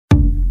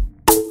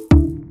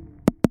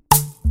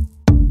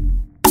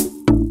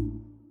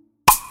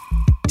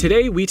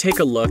Today, we take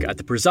a look at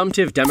the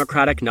presumptive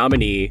Democratic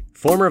nominee,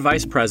 former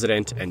vice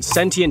president, and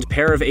sentient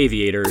pair of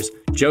aviators,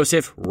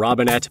 Joseph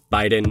Robinette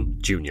Biden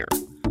Jr.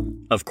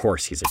 Of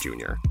course he's a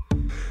junior.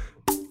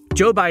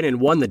 Joe Biden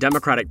won the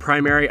Democratic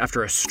primary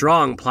after a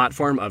strong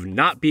platform of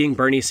not being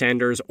Bernie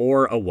Sanders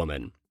or a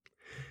woman.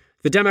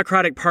 The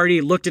Democratic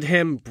Party looked at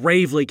him,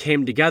 bravely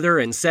came together,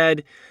 and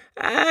said,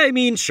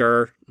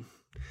 sure.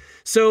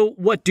 So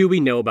what do we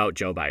know about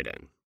Joe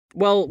Biden?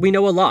 Well, we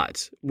know a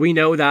lot. We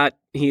know that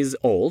he's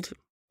old.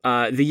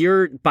 The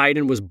year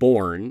Biden was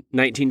born,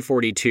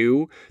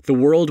 1942, the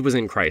world was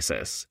in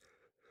crisis.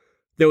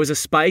 There was a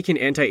spike in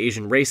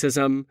anti-Asian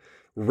racism,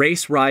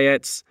 race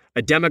riots,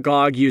 a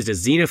demagogue used a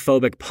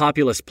xenophobic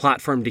populist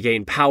platform to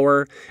gain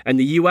power, and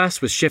the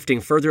U.S. was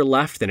shifting further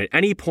left than at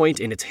any point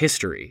in its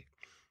history.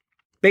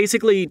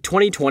 Basically,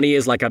 2020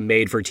 is like a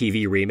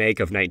made-for-TV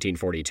remake of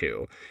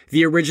 1942.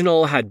 The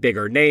original had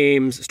bigger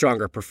names,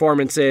 stronger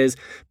performances,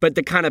 but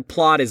the kind of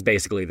plot is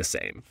basically the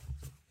same.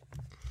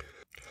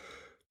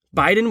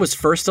 Biden was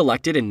first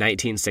elected in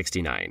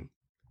 1969.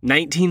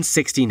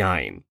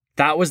 1969.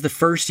 That was the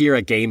first year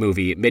a gay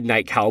movie,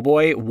 Midnight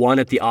Cowboy, won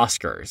at the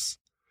Oscars.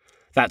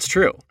 That's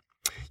true.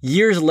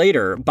 Years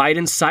later,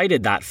 Biden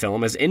cited that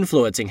film as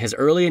influencing his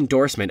early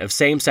endorsement of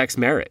same-sex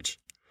marriage.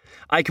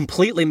 I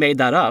completely made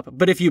that up,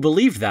 but if you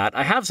believe that,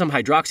 I have some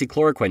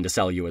hydroxychloroquine to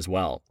sell you as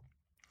well.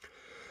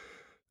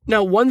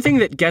 Now, one thing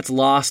that gets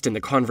lost in the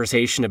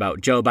conversation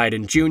about Joe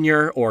Biden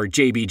Jr., or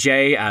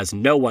JBJ as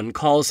no one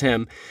calls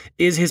him,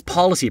 is his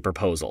policy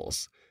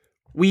proposals.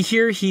 We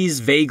hear he's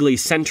vaguely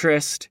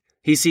centrist.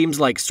 He seems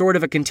like sort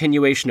of a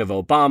continuation of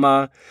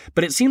Obama,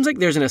 but it seems like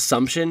there's an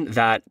assumption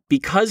that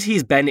because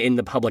he's been in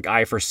the public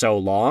eye for so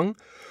long,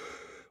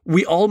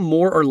 we all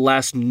more or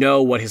less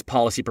know what his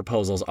policy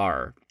proposals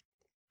are.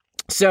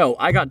 So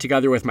I got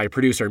together with my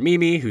producer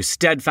Mimi, who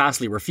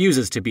steadfastly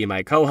refuses to be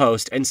my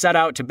co-host, and set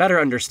out to better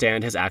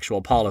understand his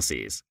actual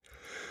policies.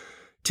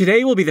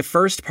 Today will be the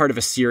first part of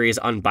a series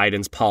on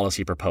Biden's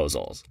policy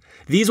proposals.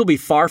 These will be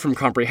far from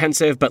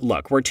comprehensive, but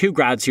look, we're two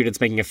grad students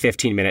making a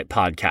 15-minute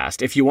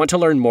podcast. If you want to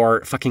learn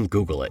more, fucking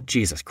Google it.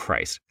 Jesus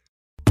Christ.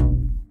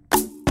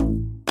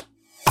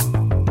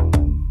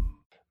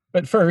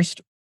 But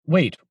first,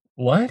 wait,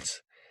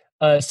 what?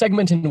 A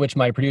segment in which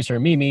my producer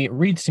Mimi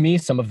reads to me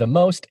some of the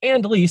most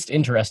and least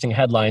interesting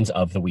headlines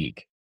of the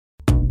week.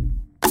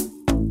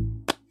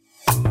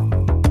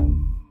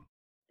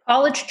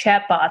 College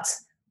chatbots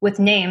with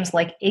names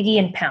like Iggy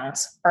and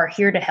Pounce are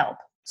here to help.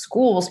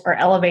 Schools are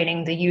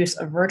elevating the use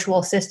of virtual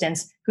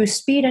assistants whose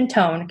speed and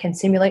tone can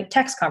simulate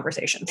text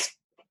conversations.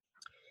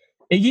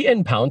 Iggy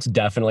and Pounce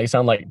definitely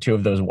sound like two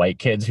of those white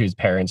kids whose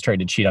parents tried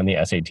to cheat on the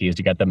SATs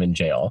to get them in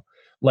jail.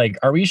 Like,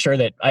 are we sure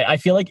that... I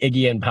feel like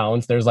Iggy and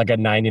Pounce, there's like a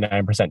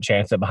 99%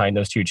 chance that behind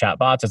those two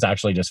chatbots is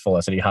actually just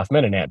Felicity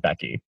Huffman and Aunt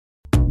Becky.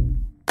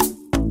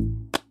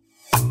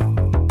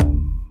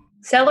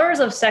 Sellers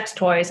of sex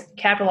toys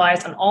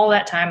capitalized on all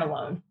that time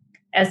alone.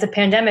 As the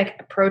pandemic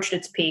approached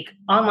its peak,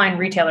 online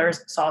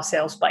retailers saw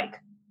sales spike.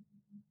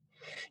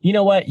 You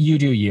know what? You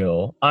do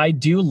you. I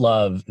do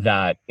love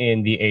that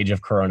in the age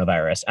of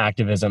coronavirus,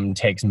 activism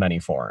takes many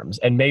forms.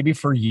 And maybe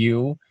for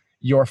you,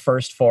 your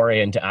first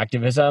foray into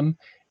activism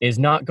is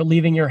not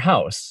leaving your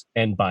house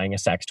and buying a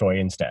sex toy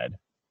instead.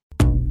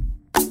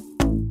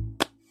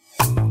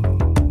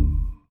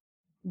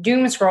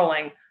 Doom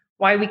scrolling.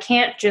 Why we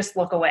can't just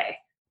look away.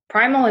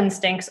 Primal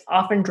instincts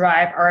often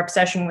drive our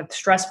obsession with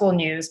stressful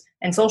news,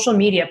 and social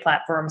media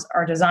platforms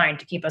are designed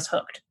to keep us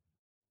hooked.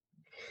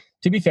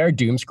 To be fair,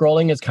 doom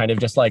scrolling is kind of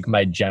just like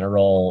my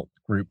general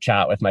group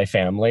chat with my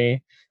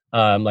family.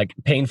 Like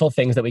painful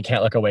things that we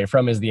can't look away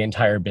from is the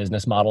entire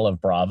business model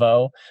of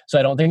Bravo. So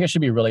I don't think it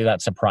should be really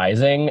that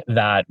surprising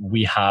that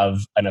we have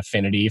an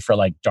affinity for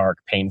like dark,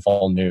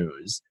 painful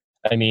news.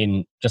 I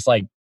mean, just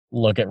like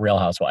look at Real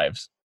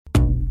Housewives.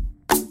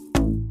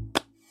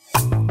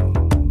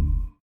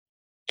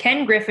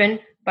 Ken Griffin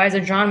buys a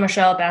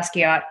Jean-Michel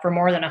Basquiat for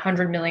more than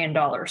 $100 million.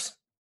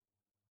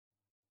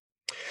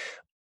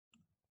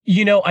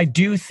 You know, I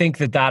do think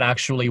that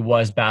actually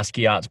was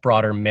Basquiat's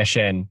broader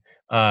mission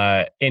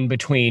in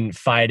between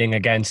fighting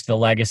against the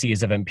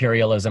legacies of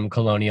imperialism,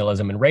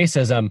 colonialism, and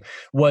racism,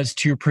 was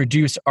to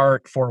produce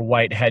art for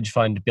white hedge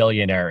fund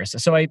billionaires.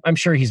 So I'm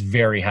sure he's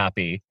very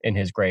happy in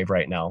his grave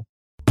right now.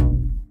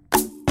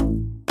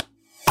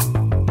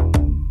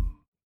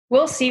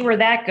 We'll see where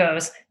that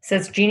goes,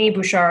 says Jeannie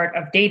Bouchard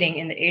of Dating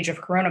in the Age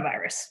of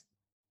Coronavirus.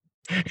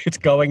 It's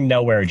going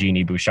nowhere,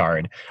 Jeannie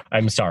Bouchard.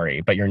 I'm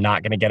sorry, but you're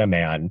not going to get a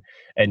man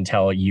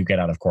until you get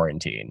out of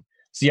quarantine.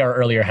 See our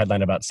earlier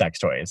headline about sex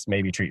toys.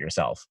 Maybe treat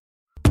yourself.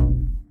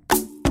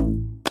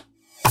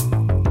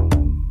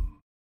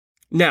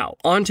 Now,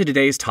 on to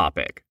today's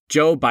topic,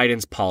 Joe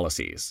Biden's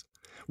policies.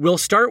 We'll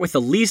start with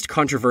the least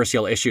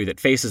controversial issue that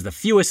faces the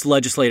fewest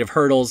legislative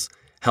hurdles,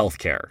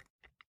 healthcare.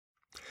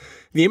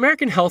 The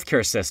American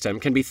healthcare system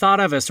can be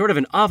thought of as sort of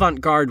an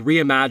avant-garde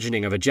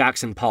reimagining of a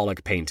Jackson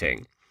Pollock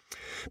painting.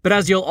 But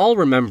as you'll all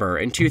remember,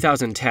 in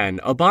 2010,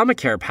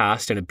 Obamacare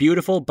passed in a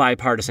beautiful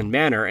bipartisan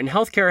manner, and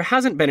healthcare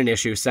hasn't been an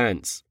issue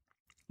since.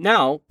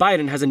 Now,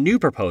 Biden has a new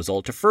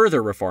proposal to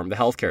further reform the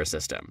healthcare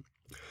system.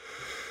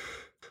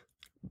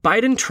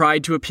 Biden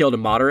tried to appeal to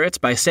moderates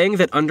by saying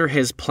that under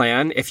his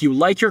plan, if you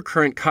like your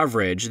current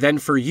coverage, then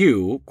for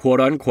you, quote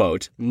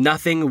unquote,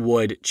 nothing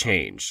would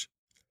change.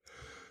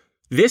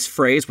 This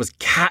phrase was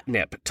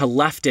catnip to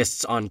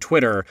leftists on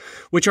Twitter,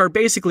 which are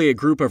basically a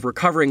group of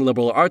recovering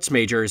liberal arts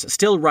majors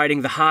still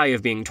riding the high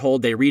of being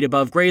told they read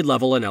above grade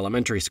level in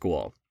elementary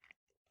school.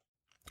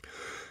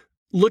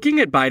 Looking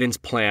at Biden's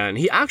plan,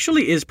 he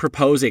actually is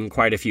proposing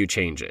quite a few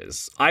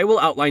changes. I will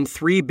outline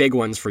 3 big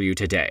ones for you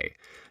today: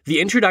 the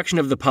introduction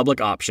of the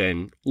public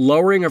option,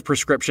 lowering of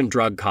prescription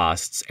drug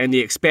costs, and the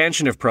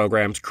expansion of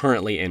programs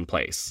currently in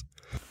place.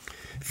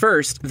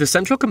 First, the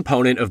central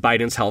component of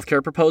Biden's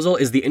healthcare proposal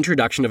is the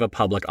introduction of a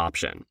public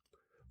option.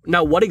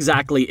 Now, what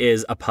exactly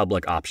is a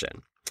public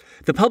option?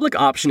 The public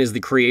option is the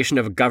creation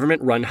of a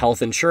government-run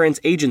health insurance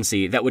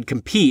agency that would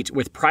compete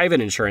with private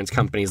insurance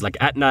companies like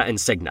Aetna and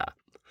Cigna.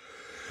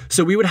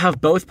 So we would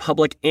have both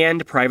public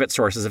and private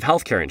sources of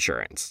healthcare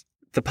insurance.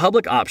 The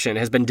public option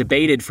has been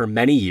debated for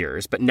many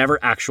years, but never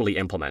actually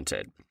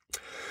implemented.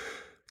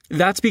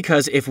 That's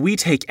because if we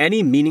take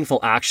any meaningful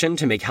action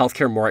to make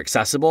healthcare more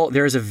accessible,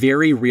 there is a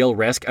very real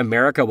risk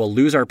America will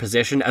lose our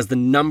position as the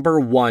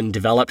 #1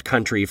 developed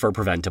country for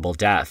preventable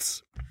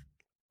deaths.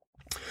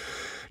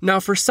 Now,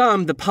 for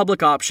some, the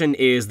public option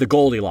is the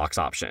Goldilocks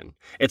option.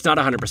 It's not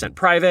 100%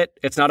 private.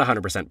 It's not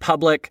 100%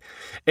 public.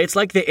 It's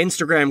like the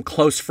Instagram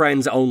close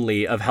friends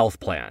only of health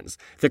plans.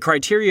 The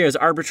criteria is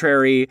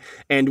arbitrary,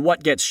 and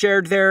what gets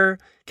shared there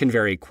can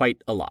vary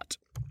quite a lot.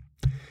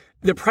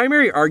 The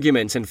primary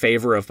arguments in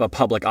favor of a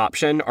public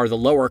option are the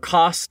lower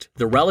cost,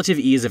 the relative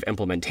ease of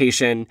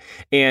implementation,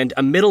 and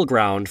a middle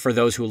ground for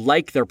those who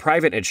like their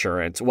private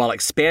insurance while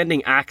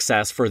expanding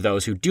access for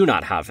those who do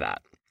not have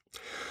that.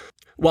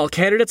 While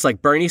candidates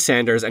like Bernie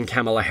Sanders and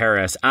Kamala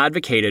Harris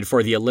advocated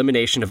for the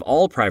elimination of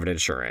all private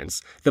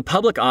insurance, the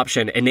public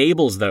option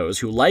enables those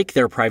who like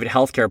their private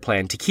healthcare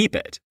plan to keep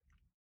it.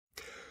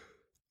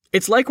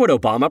 It's like what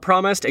Obama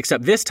promised,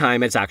 except this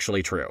time it's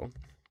actually true.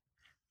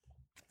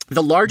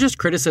 The largest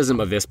criticism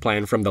of this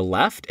plan from the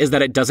left is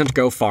that it doesn't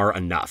go far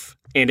enough,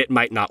 and it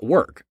might not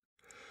work.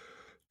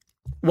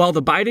 While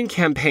the Biden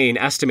campaign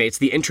estimates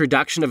the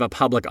introduction of a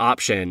public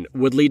option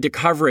would lead to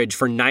coverage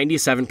for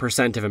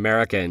 97% of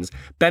Americans,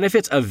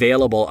 benefits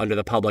available under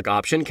the public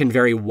option can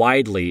vary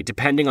widely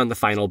depending on the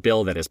final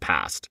bill that is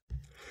passed.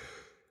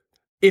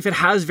 If it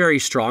has very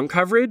strong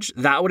coverage,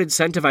 that would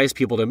incentivize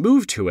people to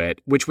move to it,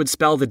 which would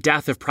spell the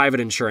death of private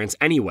insurance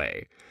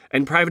anyway,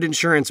 and private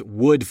insurance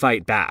would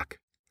fight back.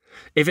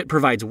 If it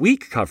provides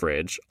weak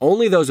coverage,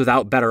 only those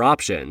without better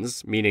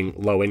options, meaning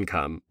low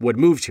income, would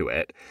move to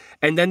it,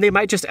 and then they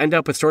might just end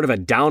up with sort of a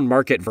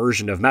down-market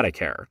version of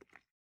Medicare.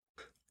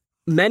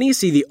 Many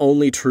see the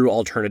only true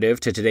alternative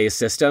to today's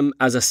system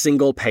as a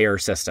single-payer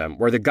system,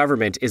 where the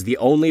government is the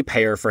only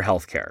payer for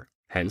healthcare,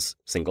 hence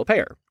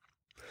single-payer.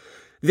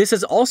 This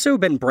has also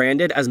been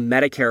branded as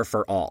Medicare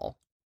for all.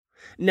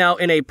 Now,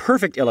 in a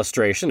perfect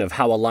illustration of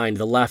how aligned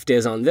the left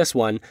is on this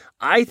one,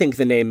 I think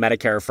the name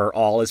Medicare for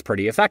All is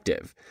pretty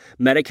effective.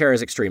 Medicare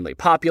is extremely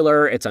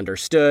popular, it's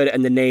understood,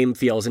 and the name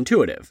feels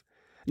intuitive.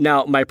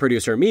 Now, my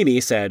producer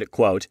Mimi said,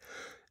 quote,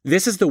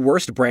 "This is the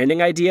worst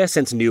branding idea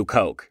since New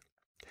Coke."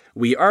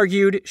 We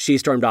argued, she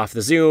stormed off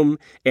the Zoom,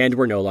 and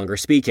we're no longer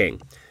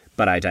speaking.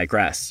 But I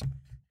digress.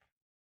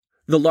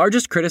 The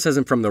largest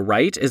criticism from the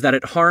right is that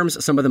it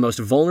harms some of the most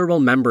vulnerable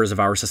members of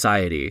our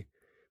society.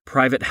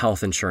 Private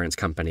health insurance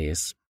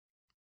companies.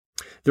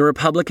 The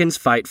Republicans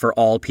fight for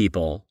all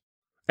people,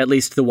 at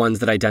least the ones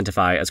that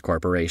identify as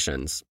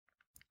corporations.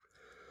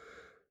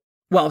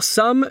 While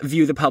some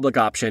view the public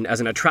option as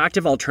an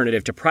attractive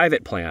alternative to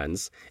private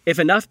plans, if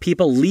enough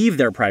people leave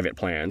their private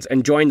plans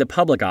and join the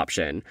public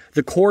option,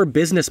 the core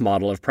business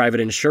model of private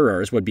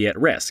insurers would be at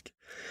risk.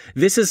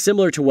 This is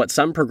similar to what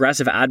some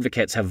progressive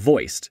advocates have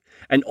voiced.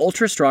 An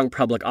ultra-strong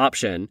public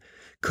option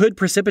could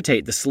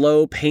precipitate the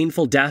slow,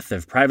 painful death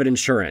of private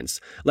insurance,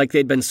 like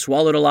they'd been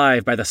swallowed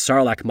alive by the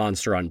Sarlacc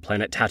monster on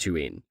planet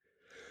Tatooine.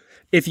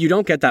 If you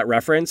don't get that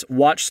reference,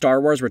 watch Star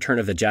Wars Return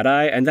of the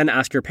Jedi and then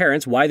ask your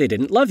parents why they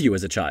didn't love you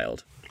as a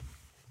child.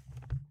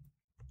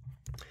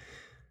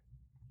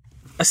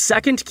 A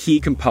second key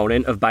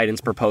component of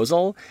Biden's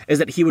proposal is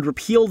that he would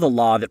repeal the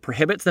law that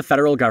prohibits the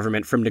federal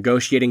government from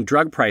negotiating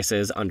drug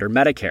prices under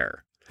Medicare.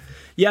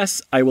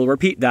 Yes, I will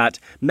repeat that.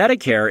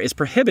 Medicare is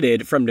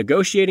prohibited from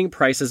negotiating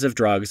prices of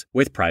drugs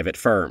with private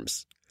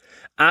firms.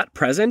 At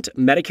present,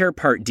 Medicare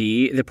Part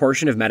D, the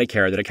portion of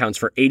Medicare that accounts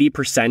for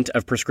 80%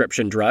 of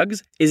prescription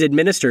drugs, is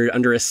administered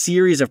under a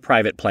series of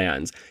private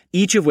plans,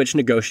 each of which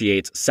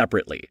negotiates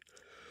separately.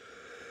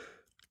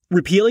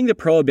 Repealing the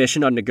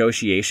prohibition on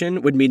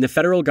negotiation would mean the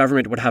federal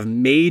government would have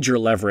major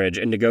leverage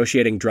in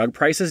negotiating drug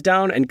prices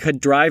down and could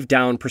drive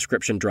down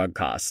prescription drug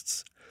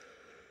costs.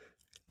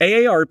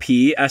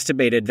 AARP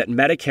estimated that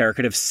Medicare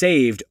could have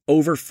saved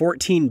over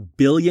 $14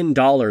 billion in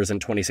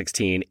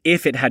 2016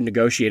 if it had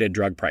negotiated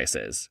drug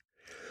prices.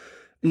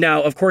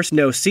 Now, of course,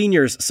 no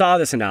seniors saw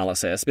this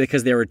analysis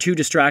because they were too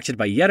distracted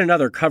by yet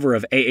another cover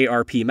of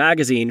AARP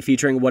magazine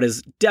featuring what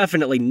is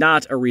definitely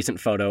not a recent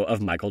photo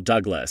of Michael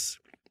Douglas.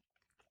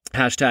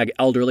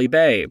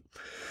 #ElderlyBay.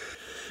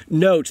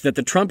 Note that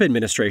the Trump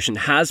administration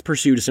has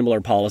pursued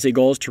similar policy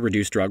goals to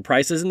reduce drug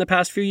prices in the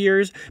past few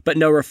years, but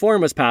no reform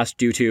was passed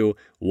due to,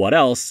 what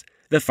else?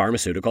 The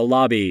pharmaceutical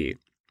lobby.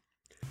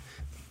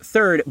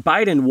 Third,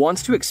 Biden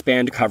wants to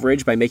expand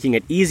coverage by making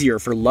it easier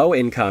for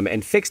low-income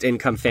and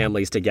fixed-income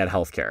families to get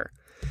health care.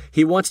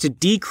 He wants to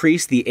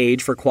decrease the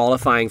age for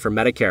qualifying for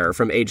Medicare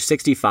from age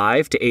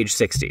 65 to age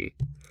 60.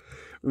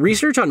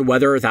 Research on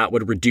whether that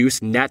would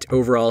reduce net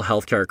overall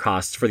healthcare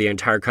costs for the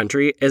entire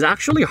country is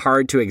actually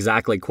hard to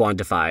exactly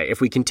quantify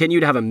if we continue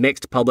to have a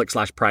mixed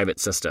public/private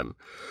system.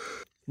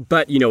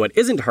 But you know what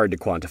isn't hard to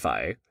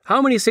quantify?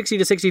 How many 60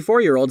 to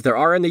 64-year-olds there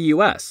are in the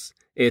US?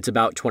 It's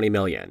about 20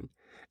 million.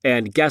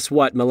 And guess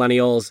what,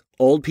 millennials?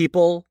 Old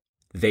people,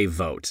 they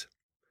vote.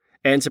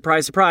 And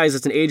surprise, surprise,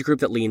 it's an age group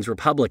that leans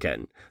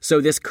Republican.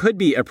 So this could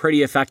be a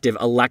pretty effective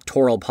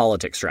electoral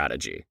politics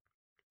strategy.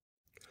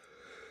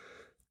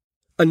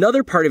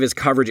 Another part of his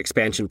coverage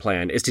expansion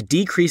plan is to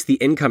decrease the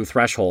income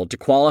threshold to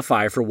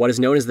qualify for what is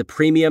known as the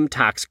premium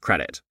tax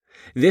credit.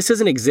 This is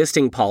an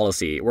existing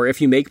policy where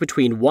if you make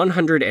between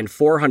 100 and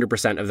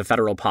 400% of the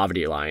federal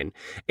poverty line,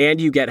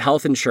 and you get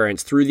health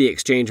insurance through the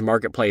exchange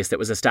marketplace that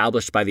was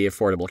established by the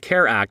Affordable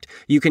Care Act,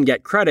 you can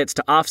get credits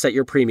to offset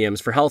your premiums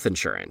for health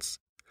insurance.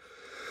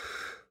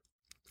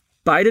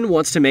 Biden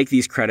wants to make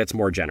these credits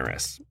more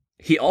generous.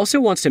 He also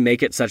wants to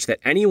make it such that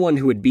anyone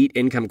who would beat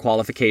income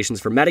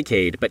qualifications for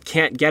Medicaid but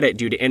can't get it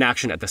due to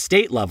inaction at the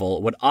state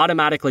level would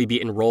automatically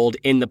be enrolled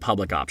in the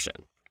public option.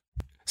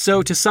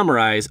 So to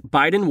summarize,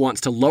 Biden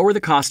wants to lower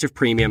the cost of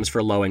premiums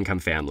for low-income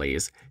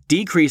families,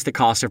 decrease the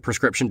cost of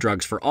prescription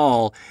drugs for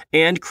all,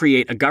 and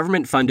create a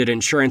government-funded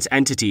insurance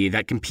entity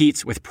that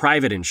competes with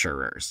private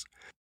insurers.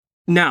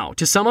 Now,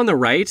 to some on the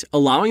right,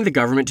 allowing the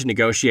government to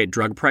negotiate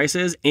drug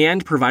prices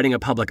and providing a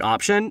public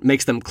option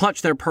makes them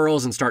clutch their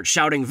pearls and start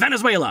shouting,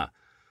 "Venezuela!"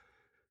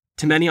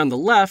 To many on the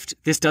left,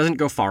 this doesn't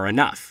go far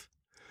enough.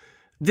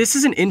 This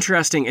is an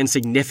interesting and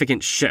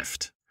significant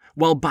shift.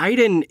 While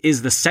Biden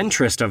is the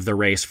centrist of the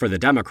race for the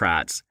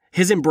Democrats,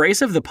 his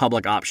embrace of the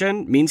public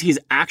option means he's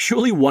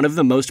actually one of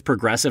the most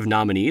progressive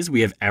nominees we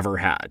have ever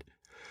had.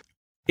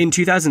 In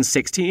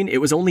 2016,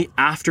 it was only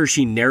after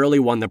she narrowly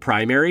won the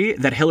primary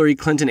that Hillary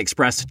Clinton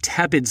expressed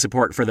tepid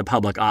support for the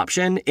public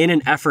option in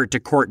an effort to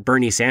court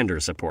Bernie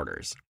Sanders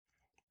supporters.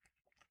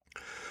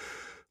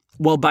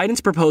 While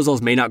Biden's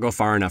proposals may not go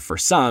far enough for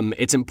some,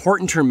 it's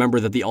important to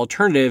remember that the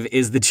alternative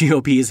is the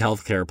GOP's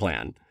healthcare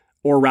plan,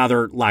 or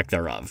rather, lack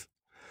thereof.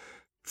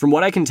 From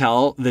what I can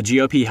tell, the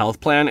GOP health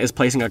plan is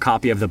placing a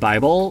copy of the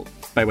Bible,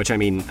 by which I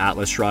mean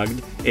Atlas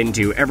Shrugged,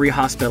 into every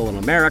hospital in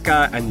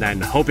America and then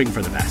hoping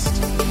for the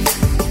best.